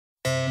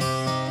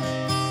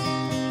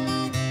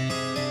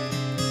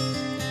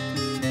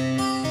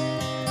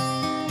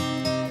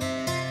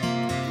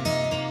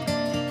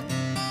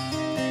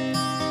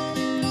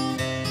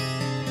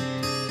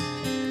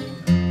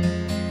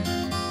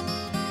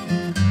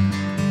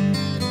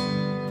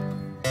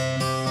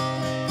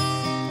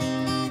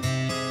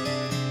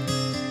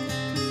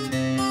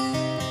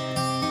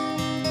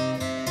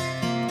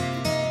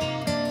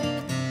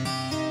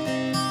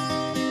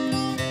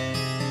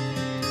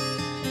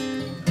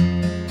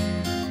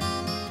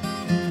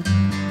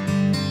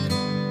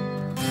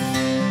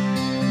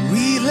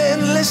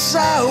endless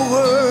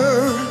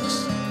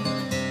hours.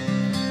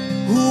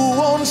 Who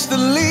wants to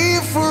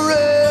live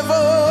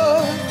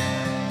forever,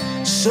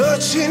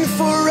 searching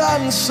for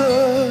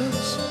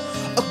answers,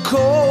 a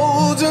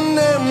cold and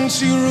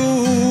empty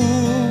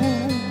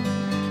room,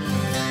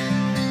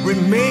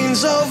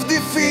 remains of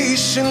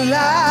deficient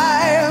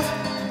life,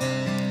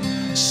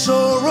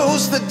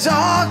 sorrow's the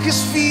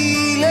darkest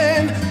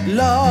feeling,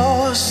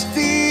 lost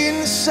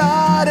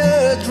inside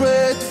a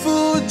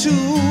dreadful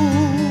tomb.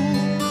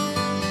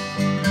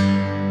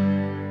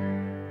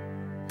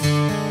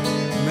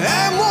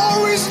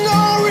 Memories,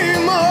 no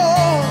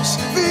remorse,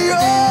 the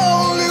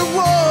only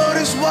word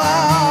is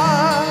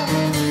why.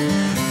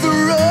 The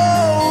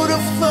road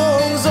of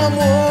thorns I'm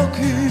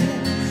walking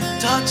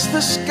touch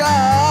the sky.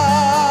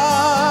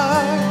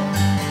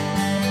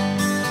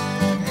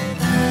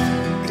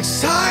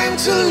 It's time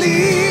to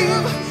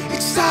leave,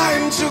 it's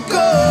time to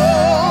go.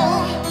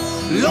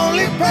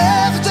 Lonely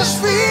path,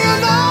 just feel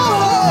no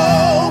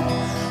hope.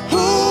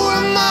 Who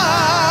am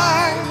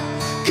I?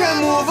 Can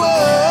move on.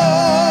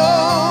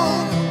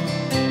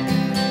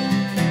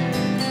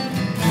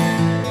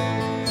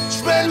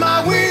 Spread my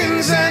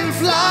wings and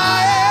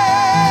fly.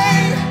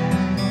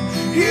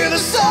 Hear the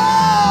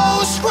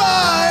souls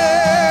cry.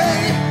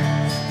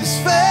 This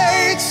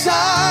fate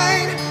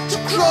sign to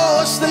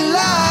cross the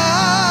line.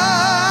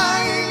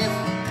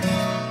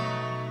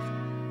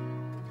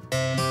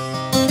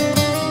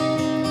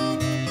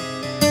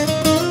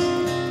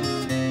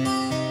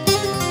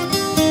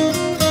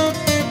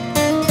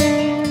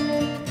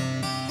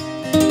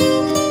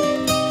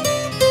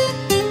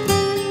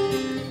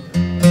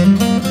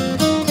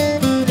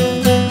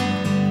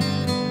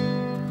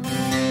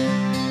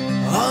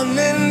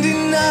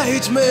 Unending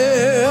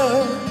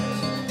nightmares,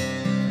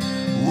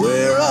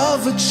 where are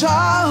the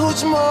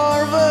childhood's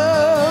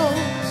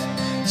marvels,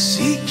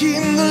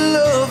 seeking the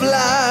love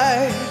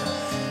light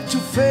to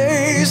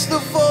face the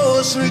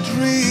false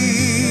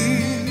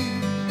retreat.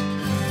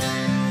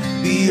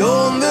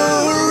 Beyond the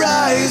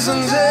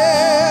horizon's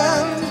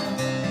end,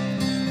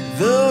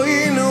 the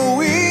inner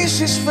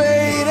wish is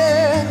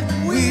fading.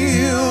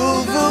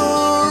 Will the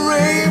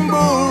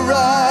rainbow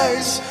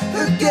rise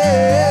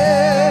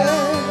again?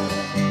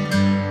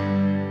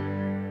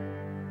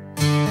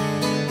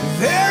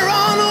 There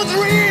are no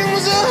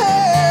dreams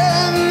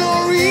ahead, no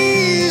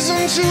reason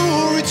to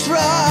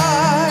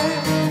retry.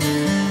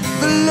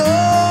 The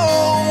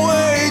long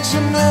way to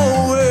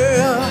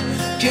nowhere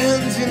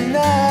can't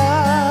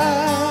deny.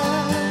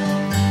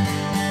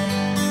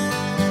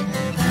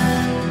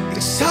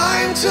 It's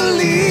time to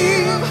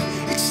leave,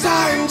 it's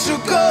time to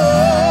go.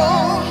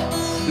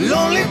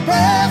 Lonely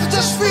path,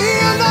 just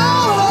feel no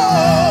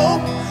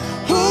hope.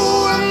 Who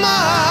am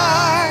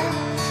I?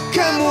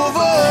 Can move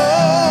on.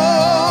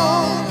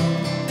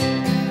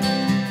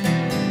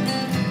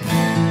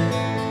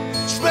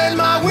 Spread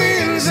my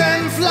wings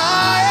and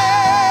fly.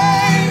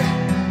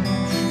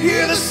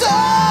 Hear the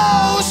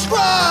souls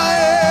cry.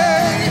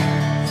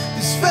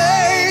 This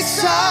fate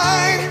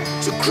sign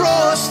to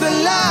cross the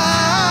line.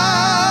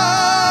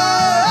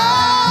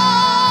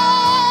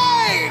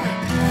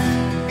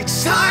 It's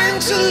time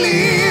to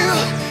leave,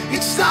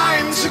 it's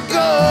time to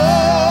go.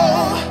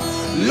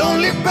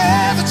 Lonely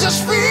path, just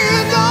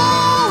feel no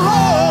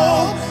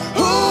hope.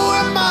 Who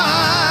am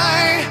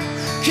I?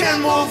 Can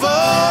move on.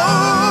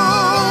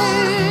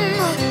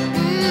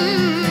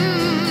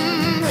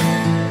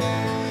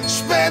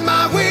 Spread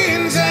my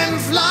wings and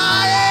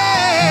fly.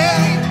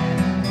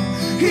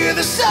 Hear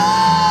the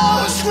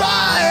souls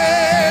cry.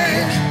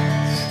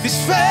 This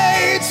fate